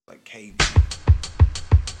KB.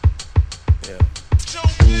 Yeah.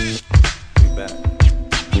 We back.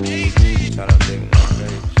 Shout out Diggin' Up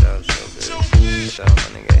Grave. Shout out Showbiz. Shout out my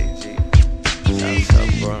nigga AG. Shout out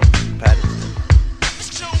South Bronx, Patterson.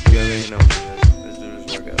 You already know me. Let's do this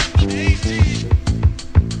workout.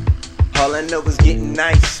 All I know is getting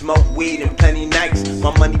nice, smoke weed and plenty nights.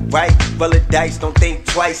 My money right, roll of dice, don't think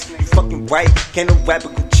twice. You fucking right, can't no rapper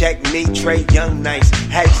go check me. Trey Young nice,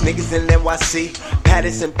 hacks niggas in NYC.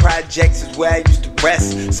 Patterson Projects is where I used to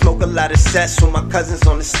rest. Smoke a lot of cess with my cousins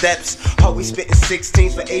on the steps. Always spitting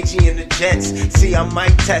 16s for AG and the Jets. See, I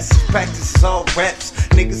might test, practice is all reps.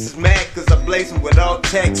 Niggas is mad cause I blaze them with all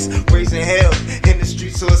texts. Raising hell in the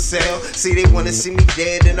streets or a cell. See, they wanna see me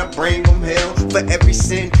dead and I bring them hell. For every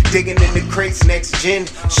sin, digging in the crates next gen.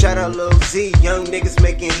 Shout out Lil Z, young niggas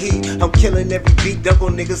making heat. I'm killing every beat, double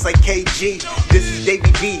niggas like KG. This is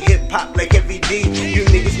Davey B, hip hop like every D. You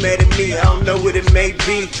niggas mad at me, I don't know what it may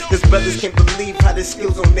be. Cause brothers can't believe how the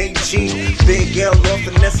skills on AG. Big L or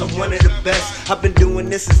finesse, I'm one of the best. I've been doing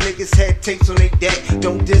this as niggas had tapes on their deck.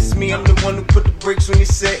 Don't diss me, I'm the one who put the brakes on your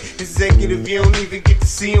set. Executive, you don't even get to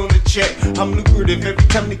see on the check. I'm lucrative every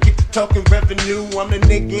time they get to talking revenue. I'm the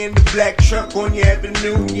nigga in the black truck on your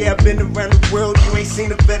avenue. Yeah, I've been around the world, you ain't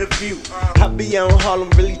seen a better view. I be out in Harlem,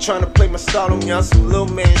 really trying to play my style on y'all. Some little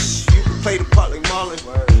man shit, you can play the part like Marlon.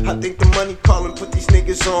 I think the money calling, put these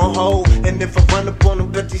niggas on hold. And if I run up on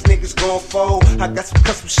them, bet these niggas gon' fold. I got some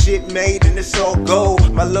custom shit made and it's all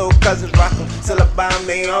gold. My little cousins rock them till I buy them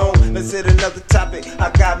they own. Let's hit another topic, I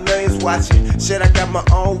got millions watching. Shit, I got my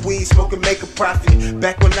own weed, smoke and make a profit.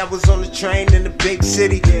 Back when I was on the train in the big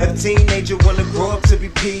city, a teenager wanna grow up to be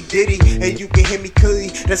P. Diddy. And you can hear me clearly,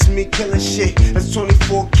 that's me killing shit. That's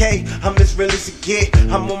 24K, I'm as real as it get.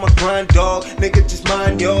 I'm on my grind, dog, nigga, just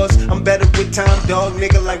mind yours. I'm better with time, dog,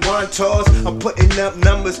 nigga, like Ron Tours. I'm putting up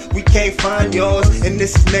numbers, we can't find yours. And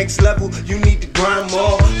this is next level, you need to grind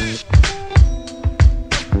more.